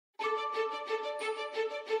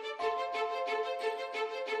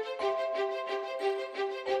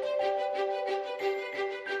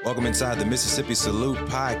Welcome inside the Mississippi Salute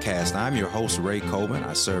podcast. I'm your host, Ray Coleman.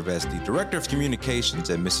 I serve as the Director of Communications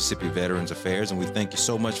at Mississippi Veterans Affairs, and we thank you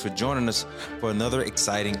so much for joining us for another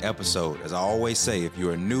exciting episode. As I always say, if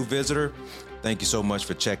you're a new visitor, thank you so much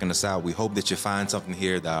for checking us out. We hope that you find something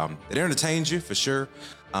here that entertains you for sure,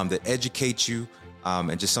 that educates you,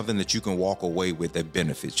 and just something that you can walk away with that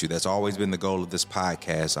benefits you. That's always been the goal of this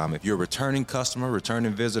podcast. If you're a returning customer,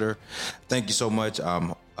 returning visitor, thank you so much.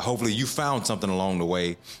 Hopefully you found something along the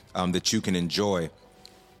way that you can enjoy.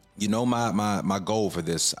 You know, my goal for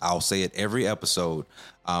this, I'll say it every episode,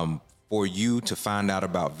 for you to find out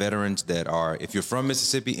about veterans that are, if you're from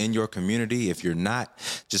Mississippi, in your community, if you're not,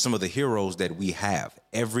 just some of the heroes that we have,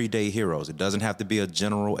 everyday heroes. It doesn't have to be a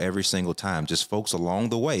general every single time, just folks along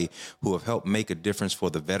the way who have helped make a difference for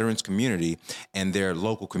the veterans community and their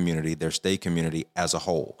local community, their state community as a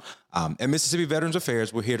whole. At Mississippi Veterans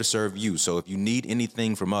Affairs, we're here to serve you. So if you need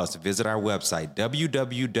anything from us, visit our website,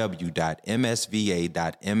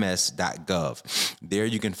 www.msva.ms.gov. There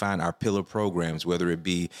you can find our pillar programs, whether it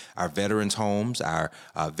be our veterans homes, our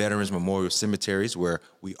veterans memorial cemeteries, where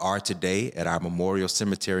we are today at our memorial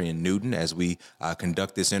cemetery in Newton as we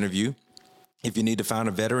conduct this interview. If you need to find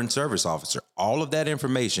a veteran service officer, all of that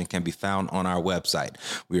information can be found on our website.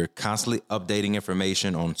 We are constantly updating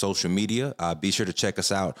information on social media. Be sure to check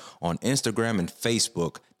us out on Instagram and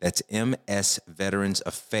Facebook. That's MS Veterans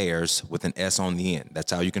Affairs with an S on the end.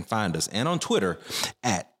 That's how you can find us. And on Twitter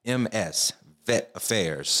at MS Vet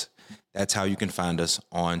Affairs. That's how you can find us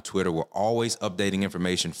on Twitter. We're always updating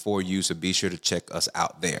information for you, so be sure to check us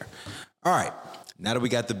out there. All right. Now that we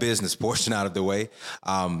got the business portion out of the way,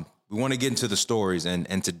 we want to get into the stories,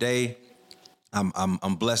 and today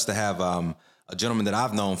I'm blessed to have a gentleman that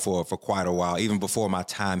I've known for quite a while, even before my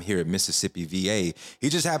time here at Mississippi VA. He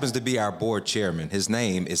just happens to be our board chairman. His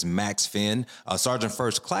name is Max Fenn, Sergeant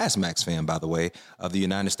First Class Max Fenn, by the way, of the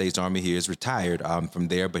United States Army. He is retired from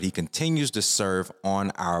there, but he continues to serve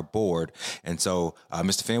on our board. And so,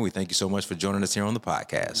 Mr. Fenn, we thank you so much for joining us here on the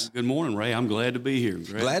podcast. Good morning, Ray. I'm glad to be here.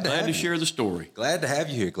 Glad to share the story. Glad to have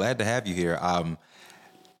you here. Glad to have you here.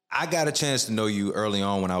 I got a chance to know you early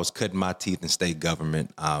on when I was cutting my teeth in state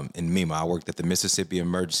government in MEMA. I worked at the Mississippi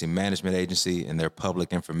Emergency Management Agency in their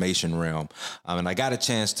public information realm. And I got a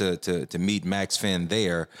chance to meet Max Fenn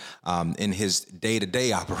there in his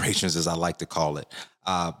day-to-day operations, as I like to call it.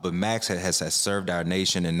 But Max has served our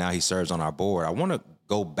nation, and now he serves on our board. I want to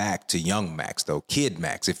go back to young Max, though, Kid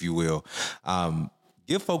Max, if you will.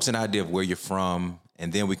 Give folks an idea of where you're from,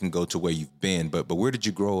 and then we can go to where you've been. But where did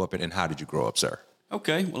you grow up, and how did you grow up, sir?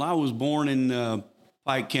 Okay. Well, I was born in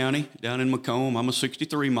Pike County, down in Macomb. I'm a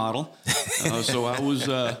 63 model. So I was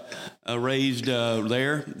raised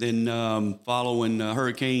there. Then following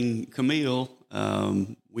Hurricane Camille,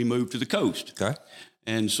 we moved to the coast. Okay.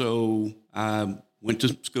 And so I went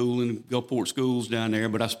to school in Gulfport schools down there,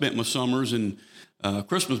 but I spent my summers and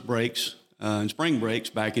Christmas breaks and spring breaks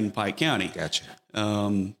back in Pike County. Gotcha.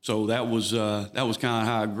 So that was kind of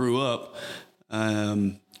how I grew up.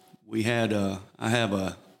 I have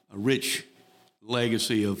a rich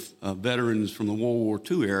legacy of veterans from the World War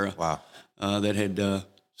II era. Wow. That had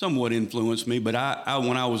somewhat influenced me. But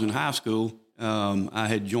when I was in high school, I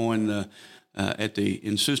had joined, at the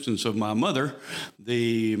insistence of my mother,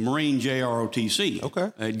 the Marine JROTC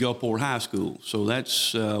at Gulfport High School. So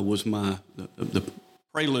that's was the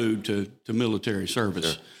prelude to military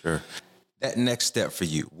service. Sure. That next step for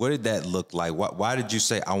you, what did that look like? Why did you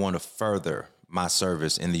say, I want to further my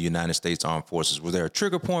service in the United States Armed Forces? Was there a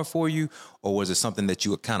trigger point for you, or was it something that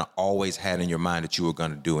you kind of always had in your mind that you were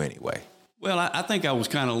going to do anyway? Well, I think I was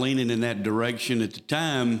kind of leaning in that direction at the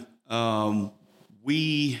time. I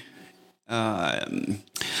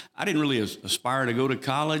didn't really aspire to go to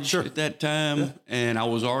college at that time, and I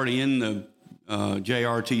was already in the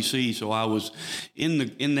JRTC, so I was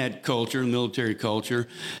in that culture, military culture,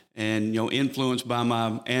 and influenced by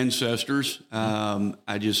my ancestors.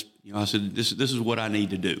 I said, this is what I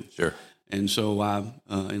need to do. Sure. And so I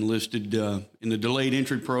enlisted in the delayed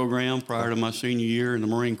entry program prior to my senior year in the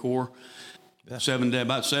Marine Corps. Yeah.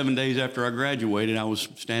 About 7 days after I graduated, I was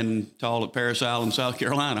standing tall at Parris Island, South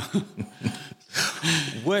Carolina.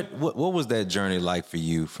 What was that journey like for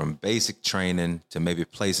you, from basic training to maybe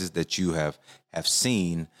places that you have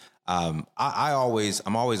seen? I'm always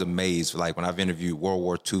amazed, like when I've interviewed World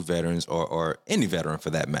War II veterans or any veteran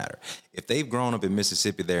for that matter. If they've grown up in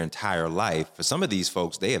Mississippi their entire life, for some of these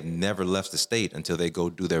folks, they have never left the state until they go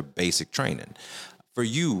do their basic training. For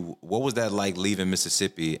you, what was that like, leaving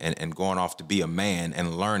Mississippi and going off to be a man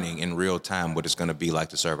and learning in real time what it's going to be like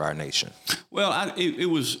to serve our nation? Well,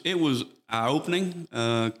 eye-opening,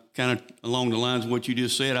 kind of along the lines of what you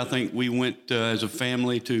just said. I think we went as a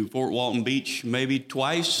family to Fort Walton Beach maybe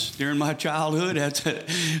twice during my childhood. That's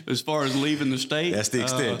as far as leaving the state. That's the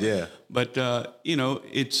extent, yeah. But,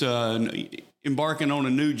 it's embarking on a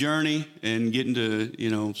new journey and getting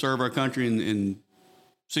to, serve our country and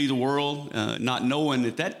see the world, not knowing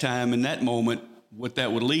at that time, in that moment, what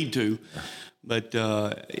that would lead to. But,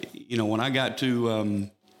 when I got to,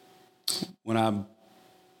 when I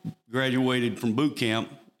graduated from boot camp,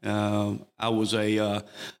 I was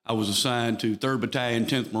assigned to 3rd Battalion,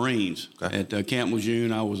 10th Marines. Okay. At Camp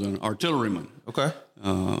Lejeune. I was an artilleryman. Okay.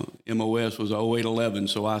 MOS was 0811,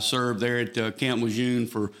 so I served there at Camp Lejeune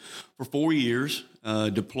for 4 years,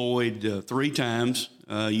 deployed 3 times.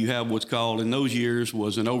 You have what's called, in those years,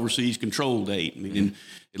 was an overseas control date, meaning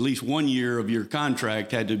at least 1 year of your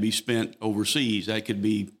contract had to be spent overseas. That could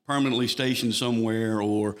be permanently stationed somewhere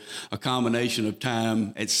or a combination of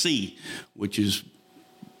time at sea, which is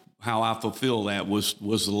how I fulfill that was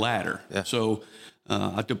the latter. Yeah. So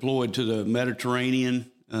I deployed to the Mediterranean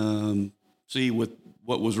Sea with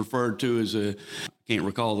what was referred to as I can't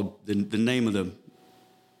recall the name of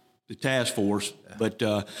the task force, but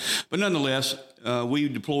nonetheless, we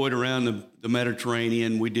deployed around the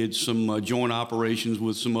Mediterranean. We did some joint operations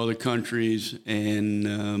with some other countries,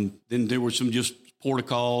 and then there were some just port of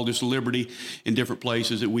call, just liberty in different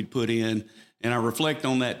places that we'd put in. And I reflect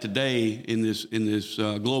on that today in this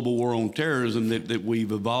global war on terrorism that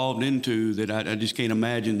we've evolved into. That I just can't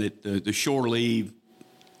imagine that the shore leave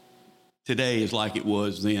today is like it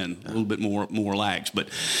was then, a little bit more lax. But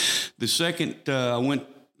the second I went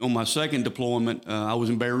on my second deployment, I was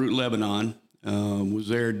in Beirut, Lebanon. Was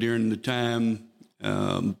there during the time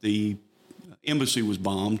the embassy was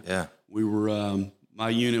bombed. Yeah, we were. My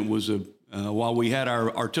unit was while we had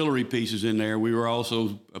our artillery pieces in there, we were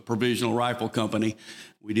also a provisional rifle company.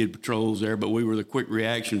 We did patrols there, but we were the quick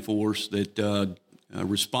reaction force that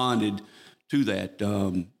responded to that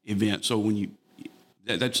event. So when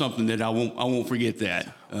that's something that I won't forget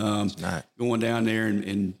that. Going down there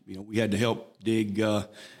and we had to help dig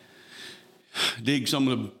some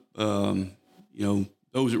of the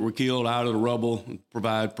those that were killed out of the rubble, and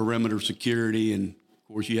provide perimeter security. And of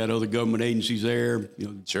course, you had other government agencies there,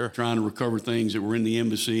 sure, trying to recover things that were in the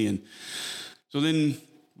embassy. And so then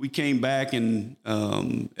we came back, and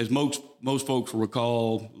as most folks will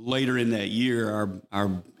recall, later in that year,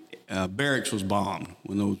 our barracks was bombed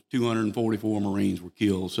when those 244 Marines were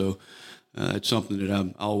killed. So it's something that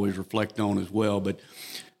I always reflect on as well. But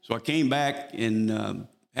so I came back, and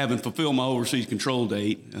having fulfilled my overseas control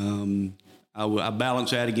date, I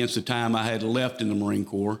balanced that against the time I had left in the Marine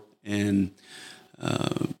Corps, and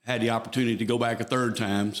had the opportunity to go back a third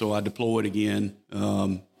time. So I deployed again.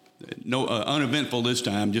 Uneventful this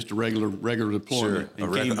time, just a regular deployment. Sure, and a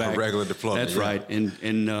regular deployment. That's right.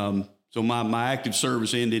 And so my active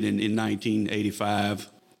service ended in 1985,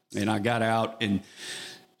 and I got out and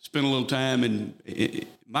spent a little time. And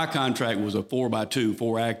my contract was a 4x2,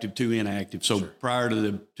 4 active, 2 inactive. So sure, prior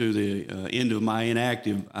to the end of my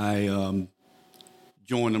inactive, I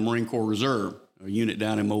joined the Marine Corps Reserve, a unit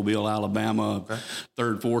down in Mobile, Alabama, okay,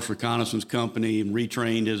 3rd Force Reconnaissance Company, and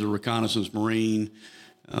retrained as a reconnaissance Marine.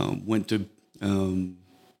 Went to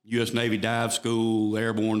U.S. Navy Dive School,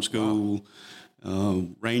 Airborne School, wow,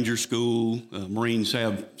 Ranger School. Marines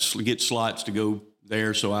get slots to go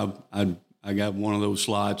there, so I got one of those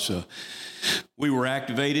slots. We were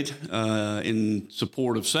activated in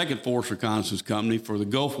support of 2nd Force Reconnaissance Company for the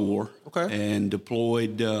Gulf War, okay, and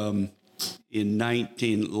deployed in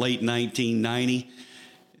late 1990.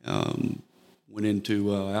 Went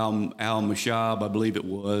into Al-Mashab, I believe it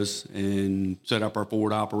was, and set up our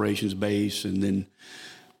forward operations base. And then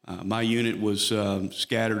my unit was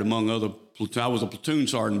scattered among other platoons. I was a platoon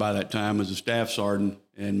sergeant by that time as a staff sergeant,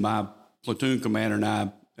 and my platoon commander and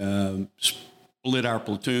I split our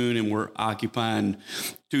platoon, and we're occupying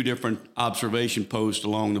 2 different observation posts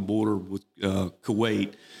along the border with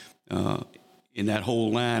Kuwait. In that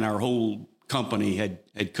whole line, our whole company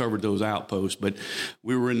had covered those outposts. But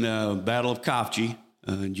we were in the Battle of Khafji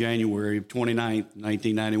in January of 29th,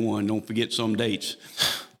 1991. Don't forget some dates.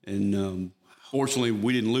 And fortunately,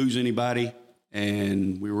 we didn't lose anybody,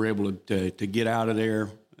 and we were able to get out of there.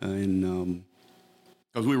 And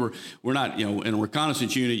because we're not, in a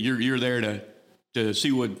reconnaissance unit, you're there to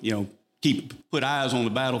see what, put eyes on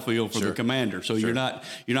the battlefield for sure, the commander. So sure,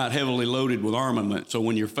 you're not heavily loaded with armament. So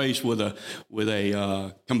when you're faced with a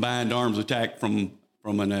combined arms attack from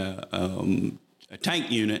a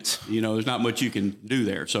tank unit, there's not much you can do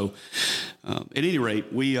there. So at any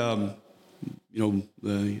rate, we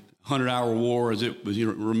 100-hour war, as it was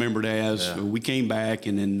remembered as. Yeah. We came back,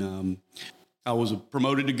 and then I was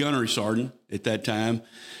promoted to gunnery sergeant at that time.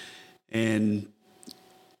 And,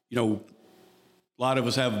 a lot of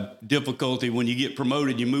us have difficulty when you get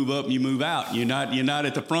promoted. You move up and you move out. You're not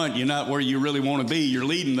at the front. You're not where you really want to be. You're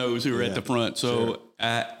leading those who are at the front. So sure.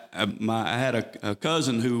 I had a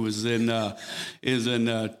cousin who was with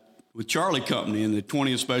Charlie Company in the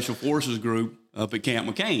 20th Special Forces Group up at Camp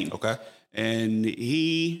McCain. Okay. And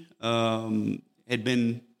he he'd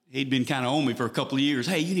been kind of on me for a couple of years.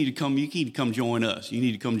 Hey, you need to come join us. You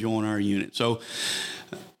need to come join our unit. So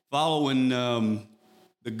following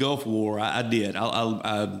the Gulf War, I did.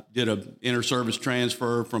 I did an inter-service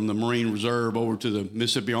transfer from the Marine Reserve over to the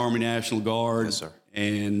Mississippi Army National Guard. Yes, sir.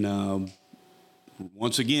 And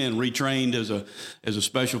once again, retrained as a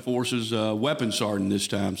Special Forces weapons sergeant this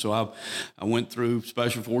time. So I went through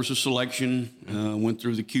Special Forces selection, went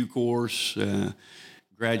through the Q course,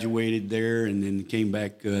 graduated there, and then came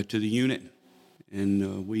back to the unit.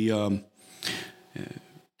 And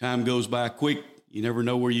time goes by quick. You never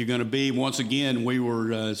know where you're going to be. Once again, we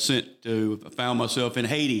were found myself in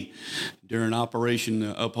Haiti during Operation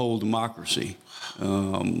Uphold Democracy.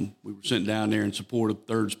 We were sent down there in support of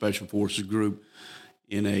 3rd Special Forces Group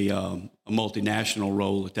in a multinational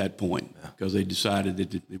role at that point, because they decided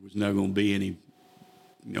that there was not going to be any,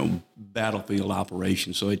 battlefield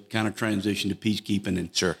operations. So it kind of transitioned to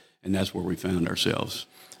peacekeeping, and that's where we found ourselves.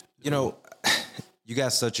 You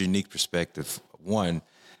got such a unique perspective. One,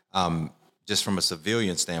 just from a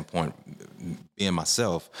civilian standpoint, being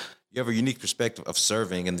myself, you have a unique perspective of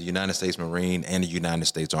serving in the United States Marine and the United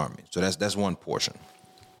States Army. So that's one portion.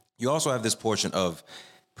 You also have this portion of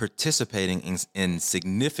participating in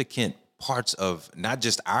significant parts of not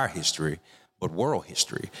just our history, but world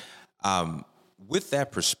history. With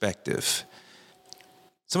that perspective,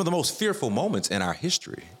 some of the most fearful moments in our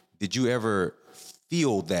history, did you ever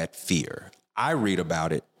feel that fear? I read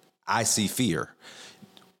about it. I see fear.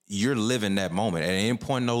 You're living that moment. At any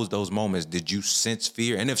point in those moments, did you sense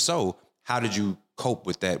fear? And if so, how did you cope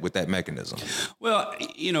with that mechanism? Well,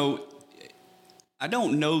 I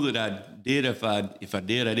don't know that I did. If I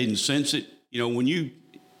did, I didn't sense it. When the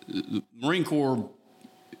Marine Corps,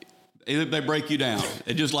 they break you down.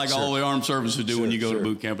 It's just like all the armed services do when you go to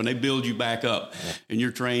boot camp, and they build you back up, and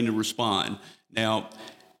you're trained to respond. Now,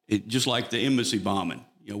 just like the embassy bombing,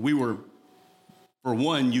 we were. For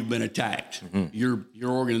one, you've been attacked. Mm-hmm.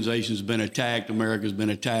 Your organization's been attacked. America's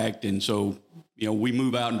been attacked, and so we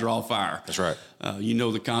move out and draw fire. That's right.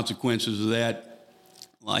 The consequences of that.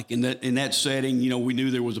 Like in that setting, we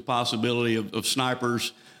knew there was a possibility of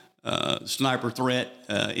snipers, sniper threat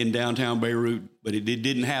in downtown Beirut, but it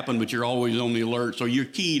didn't happen. But you're always on the alert, so you're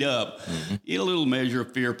keyed up. Mm-hmm. In a little measure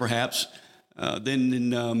of fear, perhaps. Then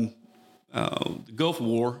in the Gulf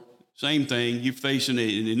War. Same thing. You're facing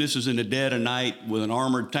it, and this is in the dead of night with an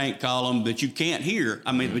armored tank column that you can't hear.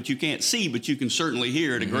 But you can't see, but you can certainly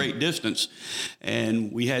hear at a great distance.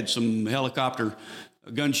 And we had some helicopter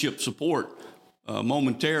gunship support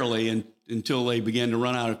momentarily until they began to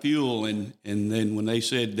run out of fuel. And then when they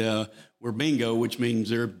said we're bingo, which means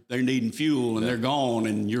they're needing fuel and they're gone,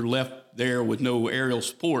 and you're left there with no aerial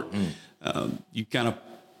support, you kind of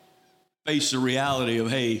face the reality of,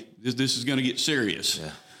 hey, this is going to get serious. Yeah.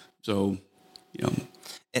 So,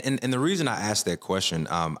 And the reason I asked that question,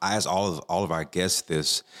 I ask all of our guests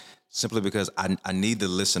this simply because I need the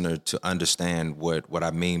listener to understand what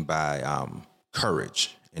I mean by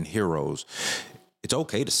courage and heroes. It's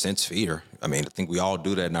okay to sense fear. I think we all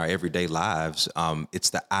do that in our everyday lives.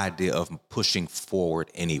 It's the idea of pushing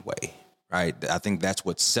forward anyway, right? I think that's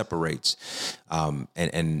what separates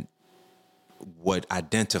and what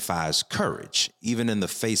identifies courage. Even in the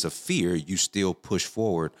face of fear, you still push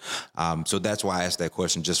forward. So that's why I asked that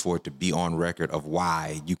question, just for it to be on record of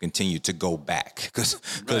why you continue to go back.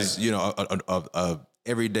 Because a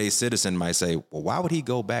everyday citizen might say, well, why would he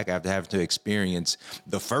go back after having to experience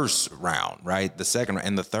the first round, right? The second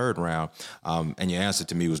and the third round. And your answer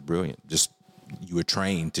to me was brilliant. Just you were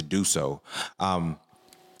trained to do so.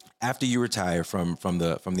 After you retire from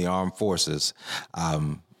the armed forces,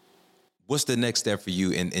 what's the next step for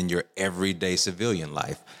you in your everyday civilian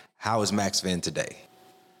life? How is Max Fenn today?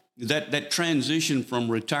 That transition from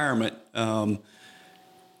retirement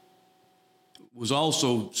was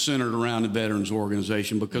also centered around the Veterans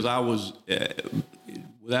Organization, because I was,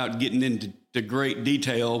 without getting into great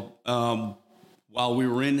detail, while we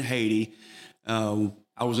were in Haiti, I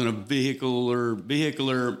was in a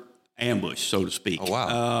vehicular ambush, so to speak. Oh,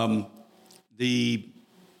 wow. The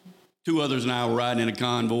two others and I were riding in a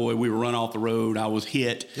convoy. We were run off the road. I was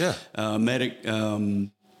hit. Yeah.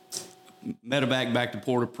 medevac back to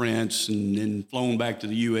Port-au-Prince and then flown back to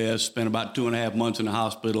the U.S., spent about 2.5 months in the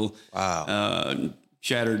hospital. Wow.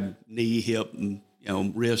 Shattered knee, hip, and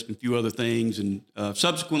wrist, and a few other things. And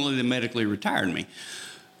subsequently, they medically retired me.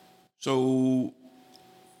 So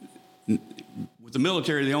with the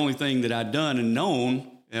military, the only thing that I'd done and known,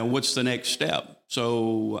 what's the next step?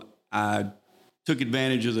 So I took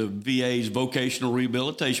advantage of the VA's vocational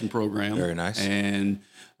rehabilitation program. Very nice. And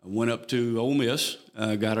I went up to Ole Miss,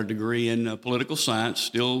 got a degree in political science,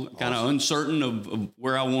 still kind of uncertain of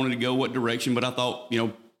where I wanted to go, what direction, but I thought,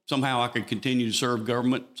 somehow I could continue to serve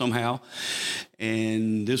government somehow.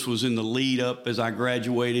 And this was in the lead up as I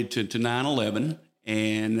graduated to 9/11.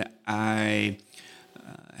 And I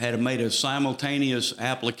had made a simultaneous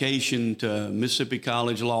application to Mississippi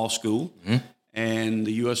College Law School and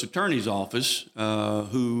the U.S. Attorney's Office,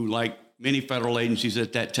 who, like many federal agencies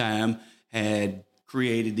at that time, had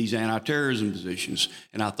created these anti-terrorism positions.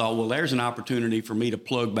 And I thought, well, there's an opportunity for me to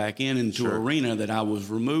plug back into an arena that I was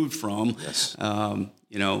removed from,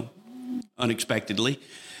 unexpectedly.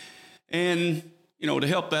 And, to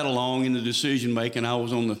help that along in the decision making, I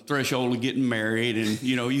was on the threshold of getting married, and,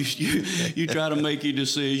 you try to make your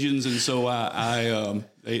decisions. And so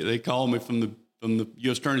they called me from the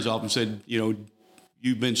U.S. Attorney's Office and said,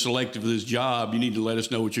 you've been selected for this job. You need to let us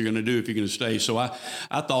know what you're going to do if you're going to stay. So I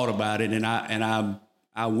thought about it, and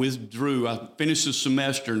I withdrew. I finished the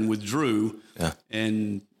semester and withdrew. Yeah.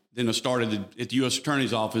 And then I started at the U.S.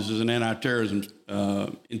 Attorney's Office as an anti-terrorism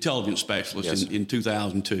intelligence specialist in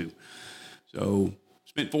 2002. So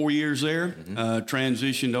spent 4 years there,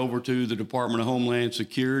 transitioned over to the Department of Homeland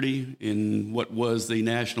Security in what was the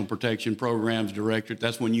National Protection Programs Directorate.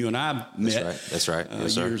 That's when you and I met. That's right.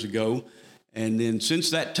 Yes, years ago. And then since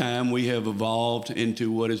that time, we have evolved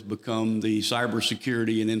into what has become the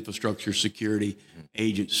Cybersecurity and Infrastructure Security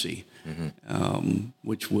Agency,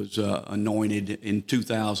 which was anointed in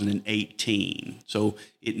 2018. So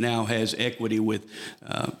it now has equity with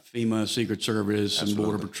FEMA, Secret Service, and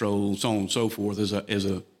Border Patrol, so on and so forth, as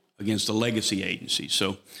a against the legacy agency.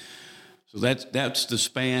 So that's the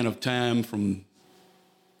span of time from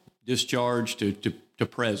discharge to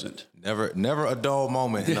present. Never a dull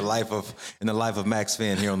moment in the life of Max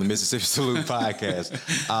Fenn here on the Mississippi Salute podcast.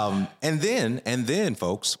 And then,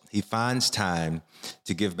 folks, he finds time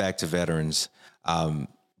to give back to veterans,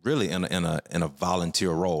 really in a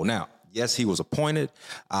volunteer role. Now, yes, he was appointed,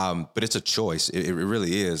 but it's a choice. It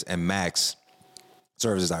really is. And Max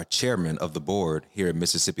serves as our chairman of the board here at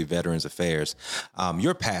Mississippi Veterans Affairs.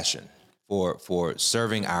 Your passion for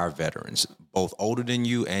serving our veterans, both older than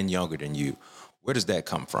you and younger than you, where does that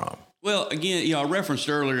come from? Well, again, I referenced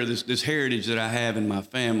earlier this heritage that I have in my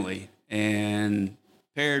family, and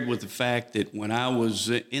paired with the fact that when I was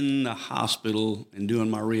in the hospital and doing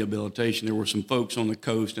my rehabilitation, there were some folks on the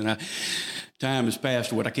coast, and time has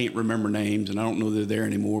passed what I can't remember names, and I don't know they're there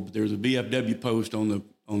anymore, but there was a VFW post on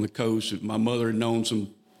the coast. My mother had known some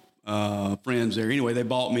friends there. Anyway, they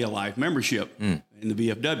bought me a life membership in the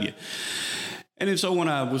VFW. And then so when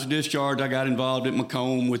I was discharged, I got involved at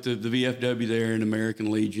Macomb with the VFW there in American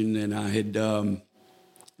Legion, and I had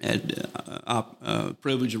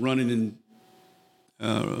privilege of running in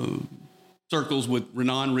circles with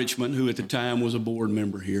Renan Richmond, who at the time was a board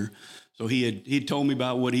member here. So he told me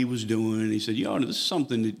about what he was doing, and he said, this is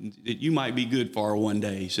something that you might be good for one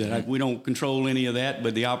day. He said, we don't control any of that,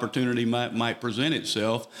 but the opportunity might present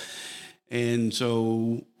itself. And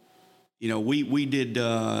so, we did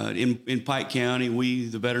in Pike County,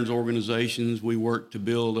 the veterans organizations, we worked to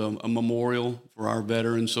build a memorial for our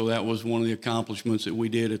veterans. So that was one of the accomplishments that we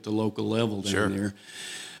did at the local level down there.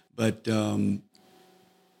 But when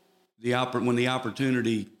the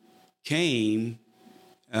opportunity came,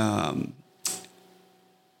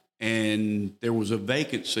 and there was a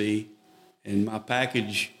vacancy in my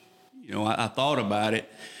package, I thought about it,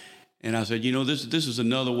 and I said, this is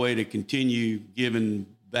another way to continue giving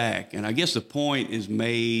back. And I guess the point is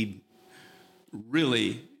made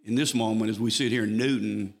really in this moment as we sit here in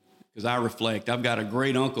Newton, because I reflect, I've got a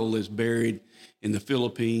great uncle that's buried in the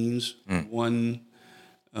Philippines.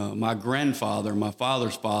 My grandfather, my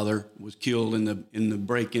father's father, was killed in the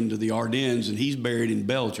break into the Ardennes, and he's buried in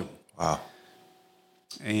Belgium. Wow.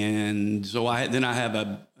 And so I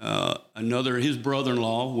have another. His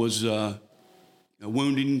brother-in-law was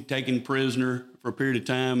wounded, taken prisoner for a period of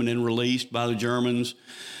time, and then released by the Germans.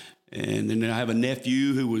 And then I have a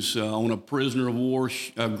nephew who was on a prisoner of war.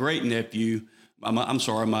 A great nephew. My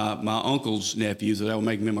uncle's nephew, so that would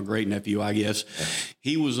make him a great nephew, I guess.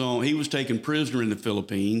 He was taken prisoner in the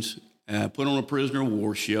Philippines, put on a prisoner of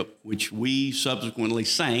war ship, which we subsequently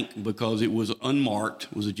sank because it was unmarked.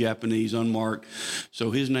 It was a Japanese unmarked.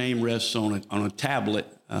 So his name rests on a tablet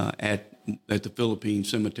at the Philippine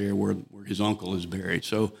cemetery where his uncle is buried.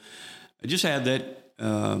 So I just had that,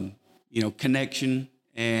 connection,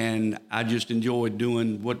 and I just enjoyed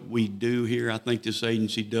doing what we do here. I think this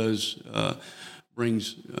agency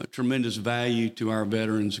brings tremendous value to our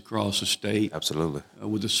veterans across the state. Absolutely.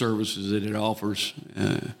 With the services that it offers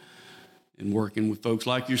and working with folks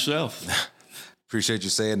like yourself. Appreciate you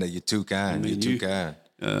saying that. You're too kind. You're too kind.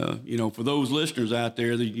 For those listeners out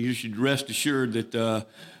there, that you should rest assured that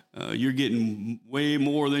you're getting way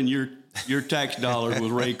more than your tax dollars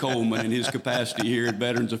with Ray Coleman and his capacity here at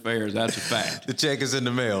Veterans Affairs. That's a fact. The check is in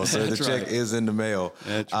the mail, sir. The check is in the mail.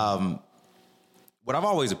 That's right. What I've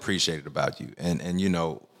always appreciated about you, and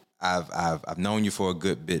I've known you for a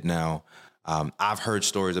good bit now. I've heard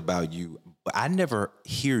stories about you, but I never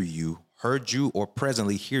heard you, or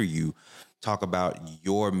presently hear you talk about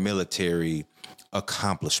your military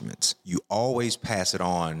accomplishments. You always pass it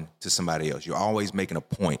on to somebody else. You're always making a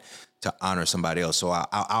point to honor somebody else. So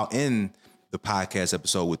I'll end the podcast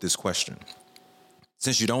episode with this question.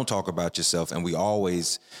 Since you don't talk about yourself, and we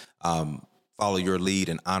always follow your lead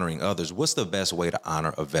in honoring others, what's the best way to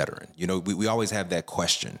honor a veteran? We always have that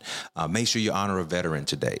question. Make sure you honor a veteran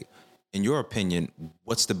today. In your opinion,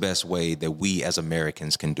 what's the best way that we as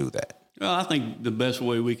Americans can do that? Well, I think the best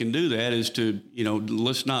way we can do that is to,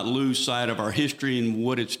 let's not lose sight of our history and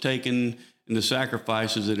what it's taken and the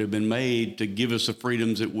sacrifices that have been made to give us the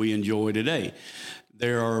freedoms that we enjoy today.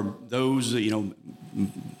 There are those that,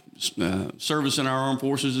 service in our armed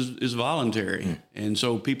forces is voluntary. And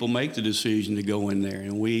so people make the decision to go in there.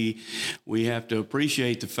 And we have to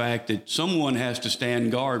appreciate the fact that someone has to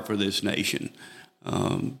stand guard for this nation.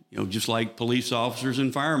 Just like police officers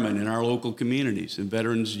and firemen in our local communities and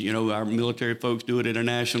veterans, our military folks do it at a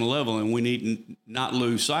national level, and we need not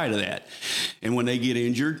lose sight of that. And when they get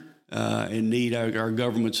injured and need our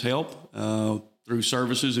government's help through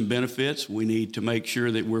services and benefits, we need to make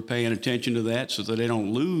sure that we're paying attention to that so that they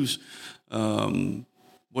don't lose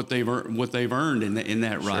what they've earned in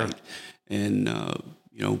that right. And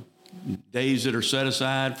days that are set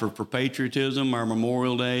aside for patriotism, our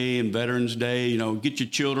Memorial Day and Veterans Day, get your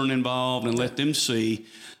children involved and let them see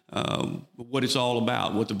what it's all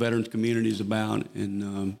about, what the veterans community is about,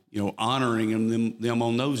 and, honoring them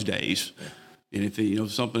on those days. And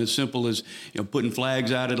if, something as simple as, putting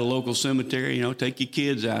flags out at a local cemetery, take your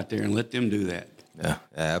kids out there and let them do that. Yeah,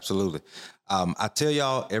 absolutely. I tell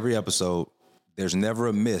y'all every episode, there's never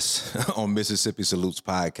a miss on Mississippi Salutes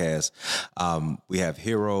podcast. We have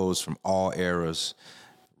heroes from all eras,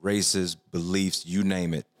 races, beliefs, you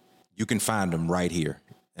name it. You can find them right here.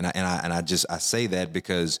 And I say that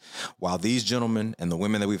because while these gentlemen and the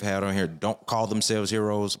women that we've had on here don't call themselves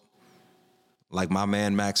heroes, like my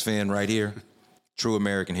man Max Fenn right here, true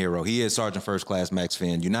American hero. He is Sergeant First Class Max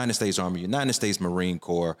Fenn, United States Army, United States Marine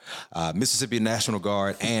Corps, Mississippi National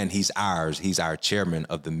Guard, and he's ours. He's our chairman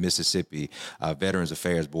of the Mississippi Veterans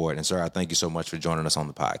Affairs Board. And, sir, I thank you so much for joining us on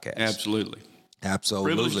the podcast. Absolutely.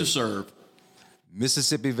 Absolutely. Privileged to serve.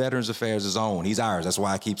 Mississippi Veterans Affairs is own. He's ours. That's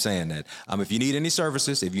why I keep saying that. If you need any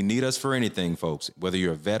services, if you need us for anything, folks, whether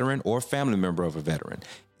you're a veteran or a family member of a veteran,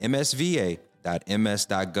 msva.ms.gov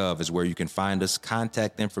is where you can find us.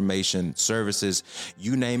 Contact information, services,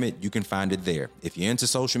 you name it, you can find it there. If you're into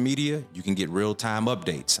social media, you can get real-time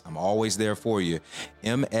updates. I'm always there for you.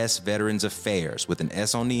 MS Veterans Affairs with an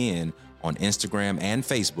S on the end on Instagram and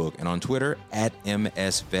Facebook, and on Twitter at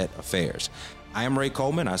MS Vet Affairs. I am Ray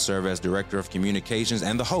Coleman. I serve as Director of Communications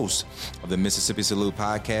and the host of the Mississippi Salute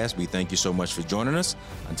podcast. We thank you so much for joining us.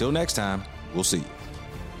 Until next time, we'll see you.